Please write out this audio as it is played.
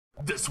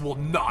This will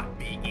not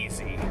be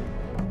easy.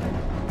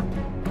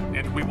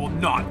 And we will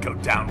not go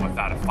down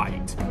without a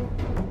fight.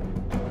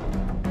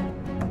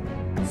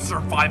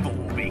 Survival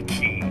will be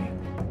key.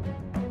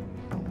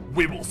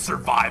 We will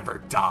survive or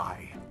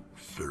die.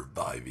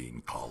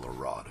 Surviving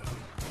Colorado.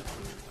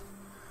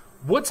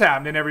 What's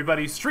happening,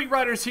 everybody? Street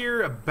Riders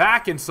here,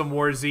 back in some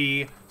War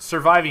Z,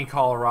 surviving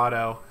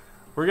Colorado.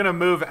 We're gonna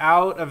move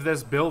out of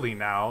this building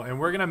now, and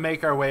we're gonna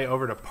make our way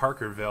over to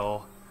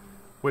Parkerville,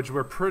 which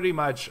we're pretty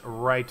much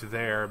right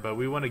there, but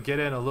we want to get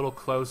in a little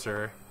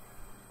closer,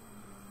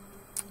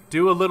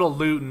 do a little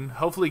looting,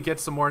 hopefully get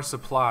some more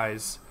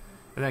supplies,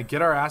 and then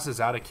get our asses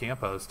out of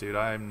Campos, dude.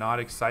 I am not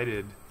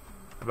excited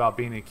about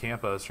being in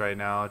Campos right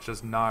now. It's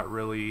just not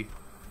really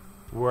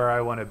where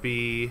I want to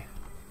be,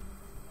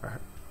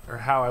 or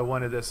how I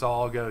wanted this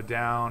all go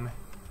down,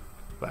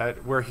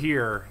 but we're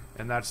here,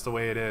 and that's the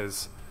way it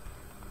is.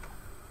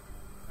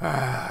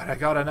 I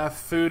got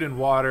enough food and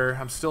water.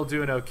 I'm still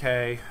doing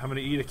okay. I'm gonna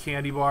eat a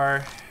candy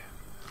bar.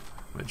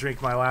 I'm gonna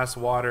drink my last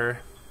water.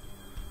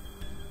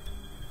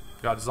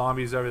 Got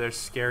zombies over there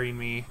scaring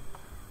me.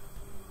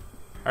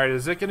 Alright,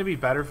 is it gonna be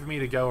better for me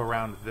to go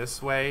around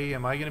this way?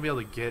 Am I gonna be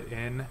able to get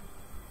in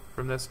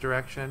from this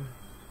direction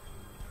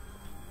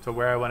to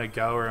where I want to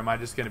go, or am I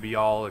just gonna be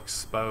all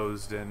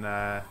exposed in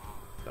the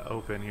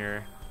open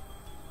here?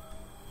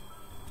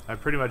 I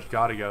pretty much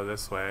gotta go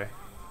this way.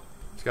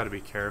 Just gotta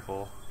be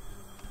careful.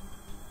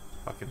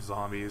 Fucking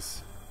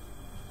zombies.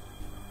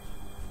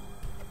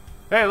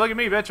 Hey, look at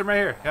me, bitch. I'm right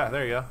here. Yeah,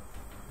 there you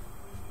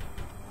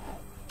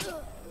go.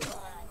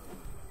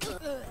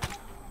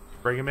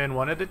 Bring them in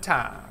one at a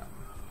time.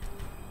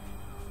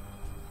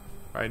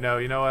 Alright, no,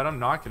 you know what? I'm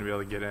not going to be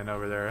able to get in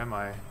over there, am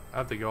I? I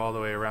have to go all the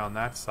way around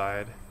that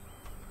side.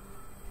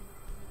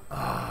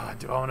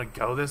 Do I want to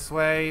go this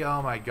way?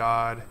 Oh my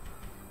god.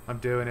 I'm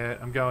doing it.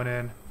 I'm going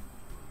in.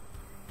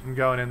 I'm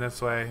going in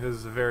this way. This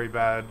is a very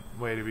bad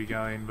way to be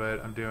going,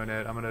 but I'm doing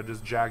it. I'm gonna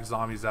just jack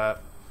zombies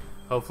up.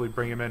 Hopefully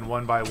bring them in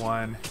one by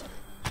one.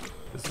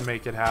 Just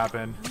make it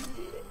happen.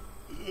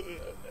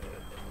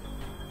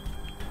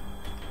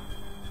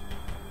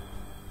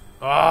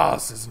 Oh,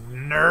 this is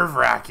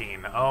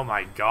nerve-wracking. Oh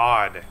my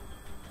god.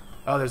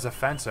 Oh, there's a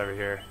fence over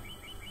here.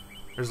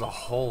 There's a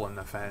hole in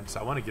the fence.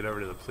 I want to get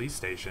over to the police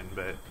station,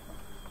 but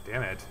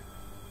damn it.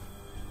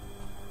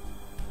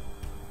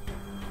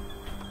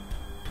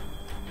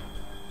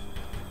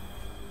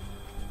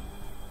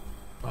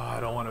 Oh,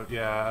 I don't want to,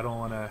 yeah, I don't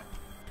want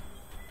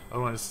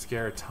to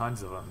scare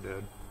tons of them,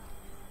 dude.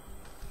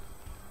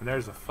 And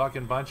there's a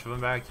fucking bunch of them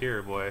back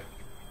here, boy.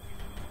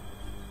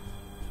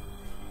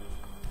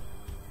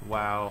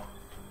 Wow.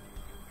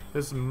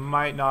 This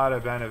might not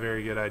have been a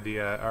very good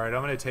idea. Alright,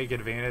 I'm going to take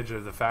advantage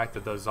of the fact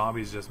that those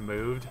zombies just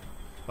moved.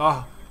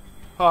 Oh,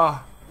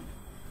 come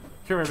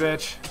here,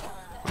 bitch.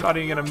 I'm not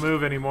even going to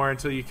move anymore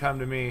until you come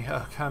to me.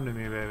 Oh, come to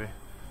me, baby.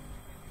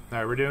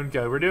 Alright, we're doing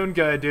good. We're doing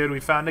good, dude. We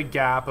found a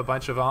gap. A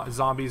bunch of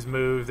zombies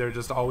moved. There are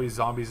just always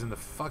zombies in the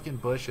fucking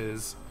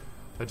bushes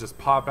that just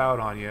pop out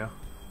on you.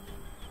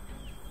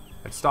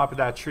 I'd stop at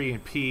that tree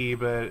and pee,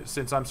 but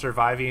since I'm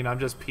surviving, I'm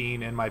just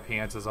peeing in my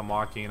pants as I'm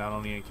walking. I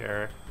don't even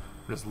care.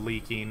 I'm just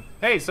leaking.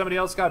 Hey, somebody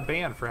else got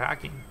banned for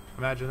hacking.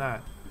 Imagine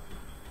that.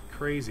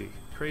 Crazy.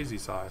 Crazy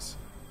sauce.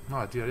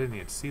 Oh, dude, I didn't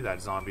even see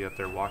that zombie up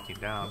there walking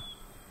down.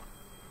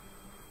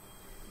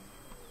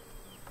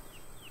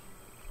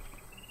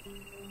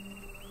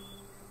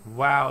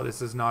 Wow,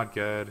 this is not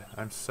good.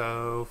 I'm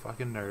so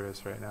fucking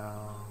nervous right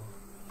now.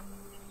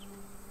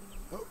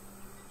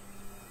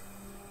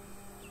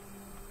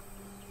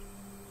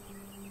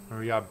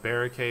 We got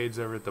barricades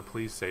over at the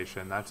police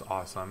station. That's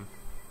awesome.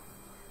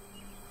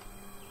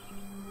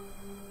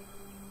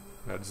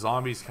 We got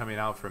zombies coming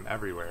out from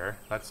everywhere.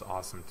 That's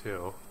awesome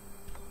too.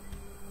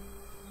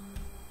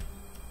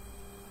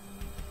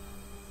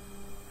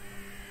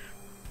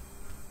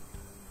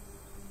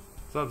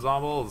 What's up,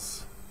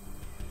 zombies?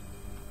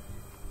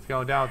 What's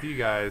going down with you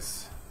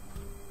guys?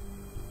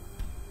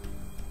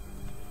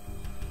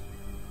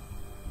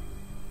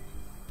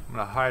 I'm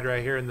gonna hide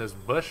right here in this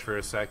bush for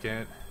a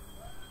second.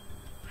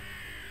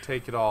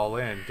 Take it all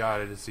in.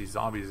 God, I just see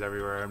zombies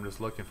everywhere. I'm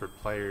just looking for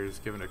players.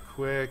 Giving a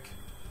quick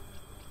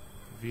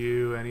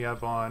view. Any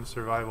up on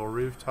survival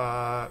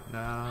rooftop?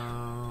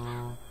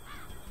 No.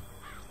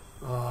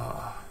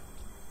 Oh.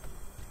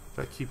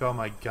 Do I keep out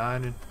my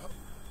gun?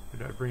 Or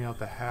do I bring out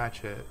the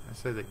hatchet? I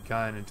say the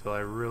gun until I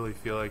really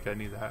feel like I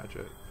need the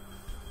hatchet.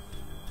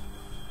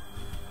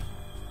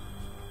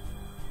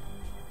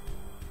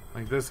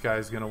 Like this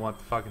guy's gonna want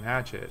the fucking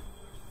hatchet.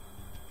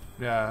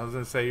 Yeah, I was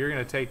gonna say, you're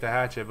gonna take the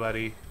hatchet,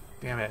 buddy.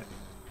 Damn it.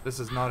 This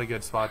is not a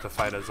good spot to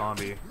fight a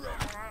zombie.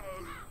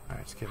 Alright,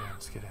 let's get in,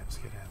 let's get in, let's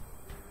get in.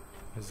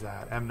 What is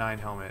that? M9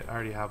 helmet. I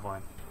already have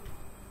one.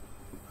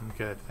 I'm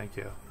good, thank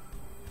you.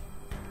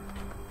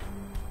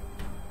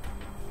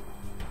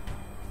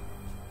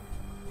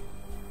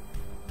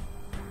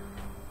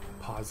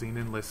 Pausing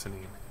and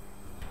listening.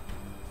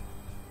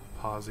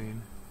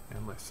 Pausing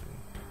and listening.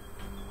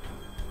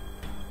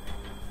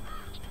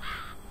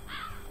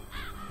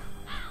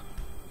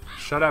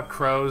 Shut up,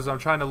 crows. I'm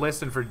trying to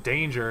listen for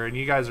danger, and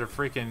you guys are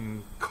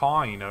freaking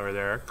cawing over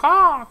there.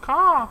 Caw,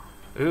 caw.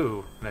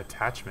 Ooh, an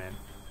attachment.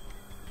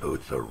 Oh,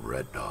 it's a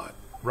red dot.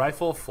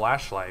 Rifle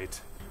flashlight.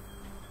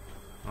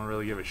 I don't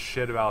really give a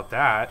shit about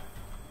that.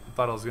 I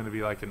thought it was going to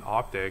be like an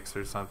optics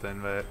or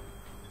something, but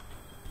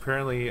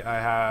apparently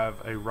I have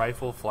a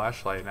rifle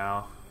flashlight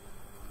now.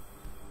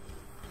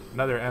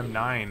 Another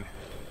M9.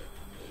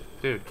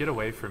 Dude, get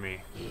away from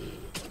me.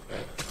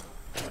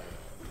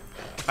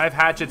 I have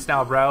hatchets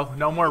now, bro.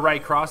 No more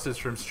right crosses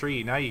from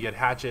street. Now you get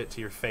hatchet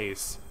to your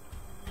face.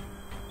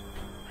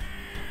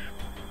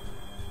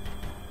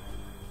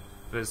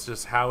 But it's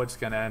just how it's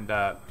gonna end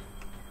up.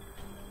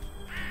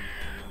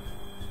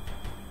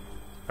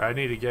 I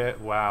need to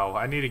get, wow,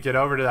 I need to get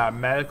over to that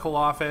medical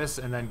office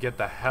and then get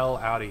the hell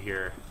out of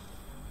here.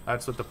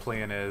 That's what the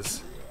plan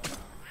is.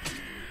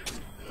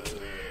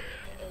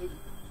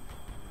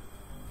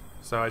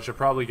 So I should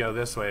probably go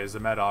this way as the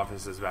med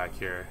office is back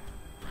here.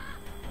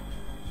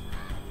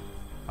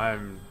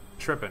 I'm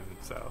tripping,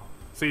 so.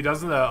 See,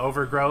 doesn't the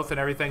overgrowth and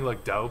everything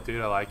look dope,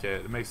 dude? I like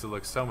it. It makes it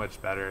look so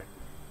much better.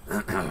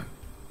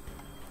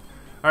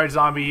 Alright,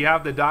 zombie, you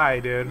have to die,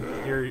 dude.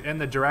 You're in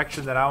the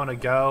direction that I want to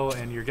go,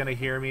 and you're gonna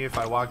hear me if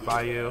I walk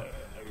by you.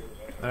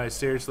 And I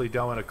seriously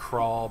don't want to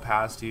crawl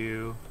past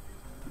you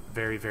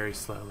very, very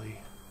slowly.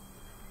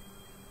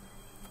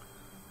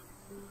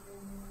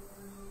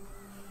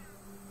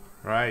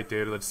 Alright,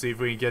 dude, let's see if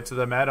we can get to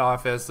the med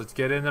office. Let's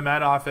get in the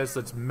med office.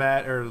 Let's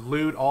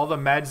loot all the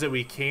meds that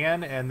we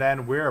can, and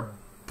then we're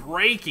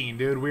breaking,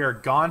 dude. We are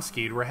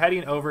gonskied. We're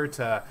heading over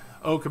to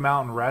Oak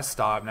Mountain Rest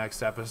Stop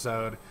next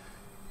episode.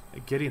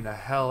 Getting the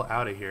hell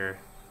out of here.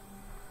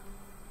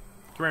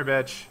 Come here,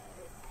 bitch.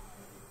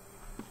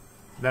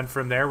 Then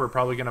from there, we're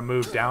probably going to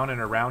move down and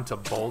around to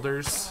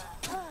Boulders.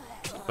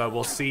 But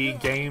we'll see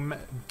game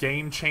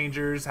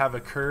changers have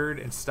occurred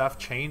and stuff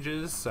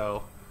changes,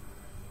 so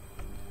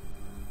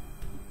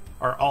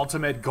our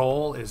ultimate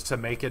goal is to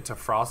make it to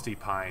Frosty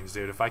Pines,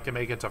 dude. If I can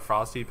make it to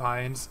Frosty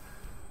Pines,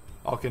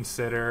 I'll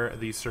consider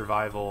the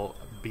survival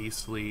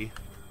beastly.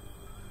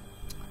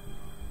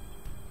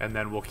 And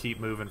then we'll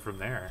keep moving from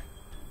there.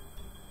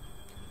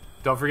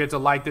 Don't forget to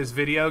like this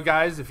video,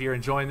 guys. If you're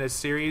enjoying this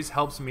series,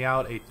 helps me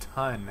out a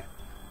ton.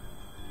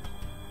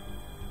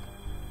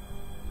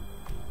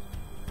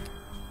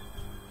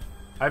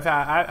 I've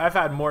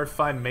had more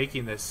fun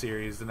making this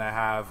series than I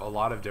have a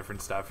lot of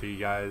different stuff for you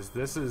guys.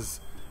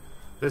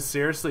 This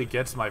seriously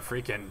gets my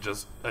freaking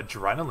just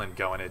adrenaline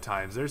going at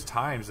times. There's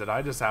times that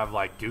I just have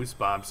like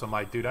goosebumps. I'm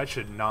like, dude, I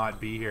should not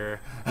be here.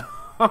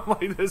 I'm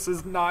like, this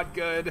is not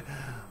good.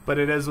 But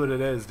it is what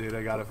it is, dude.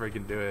 I gotta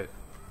freaking do it.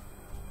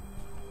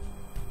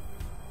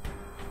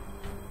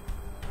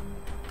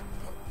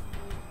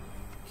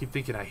 Keep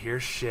thinking I hear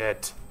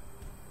shit.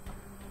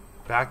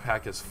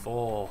 Backpack is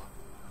full.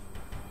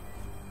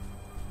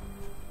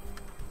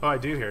 Oh, I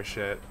do hear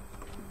shit.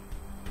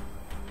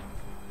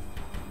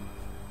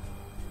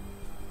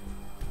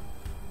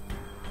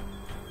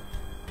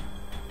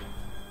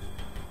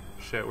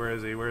 Shit, where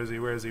is he? Where is he?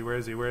 Where is he? Where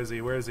is he? Where is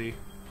he? Where is he?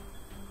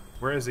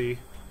 Where is he?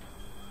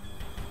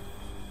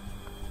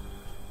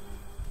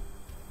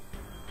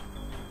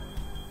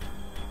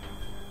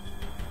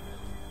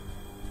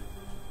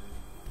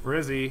 Where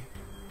is he?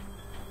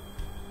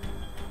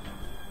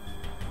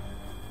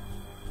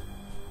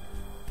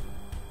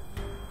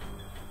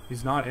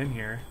 He's not in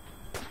here.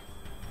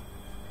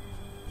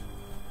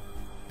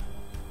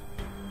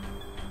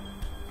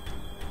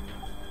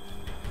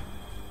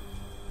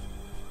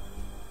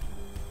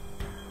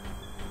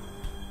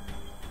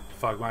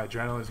 Fuck, my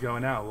adrenaline's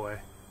going out, boy.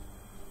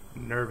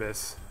 I'm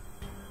nervous.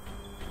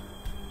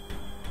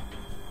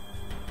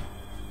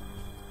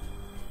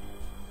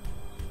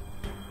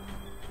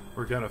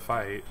 We're gonna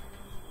fight.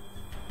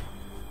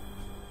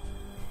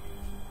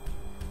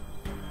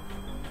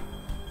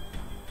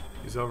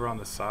 He's over on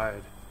the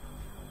side.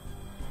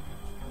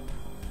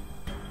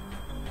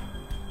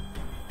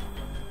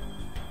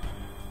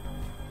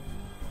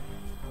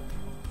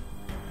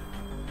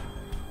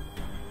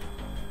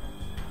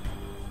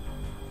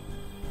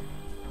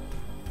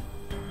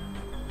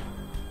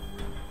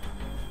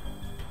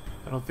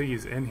 I don't think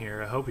he's in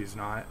here. I hope he's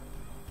not.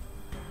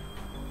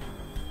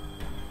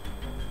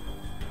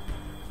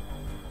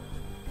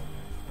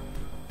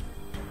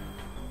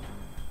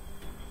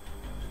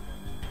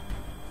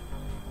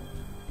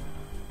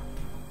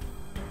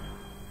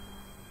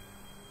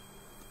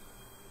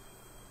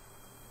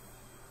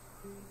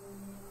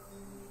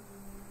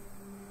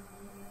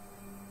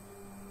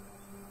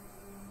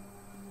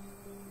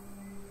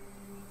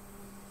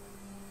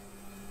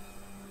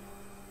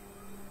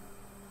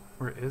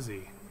 Where is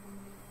he?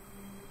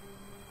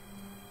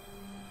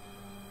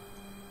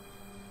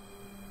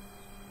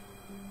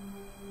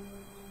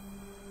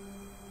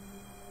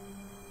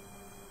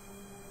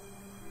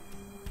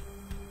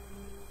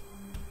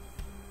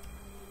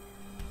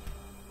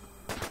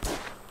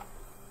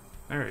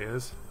 There he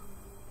is.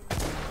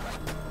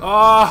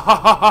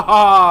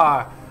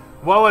 Oh,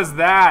 what was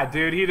that,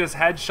 dude? He just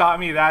headshot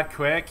me that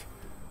quick.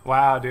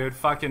 Wow, dude,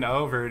 fucking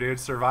over, dude.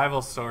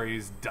 Survival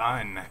story's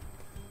done.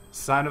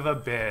 Son of a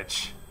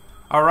bitch.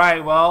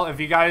 Alright, well, if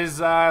you guys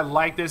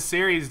like this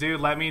series, dude,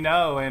 let me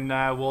know, and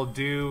we'll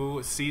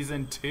do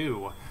Season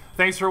 2.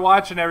 Thanks for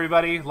watching,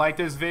 everybody. Like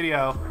this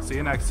video. See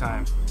you next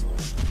time.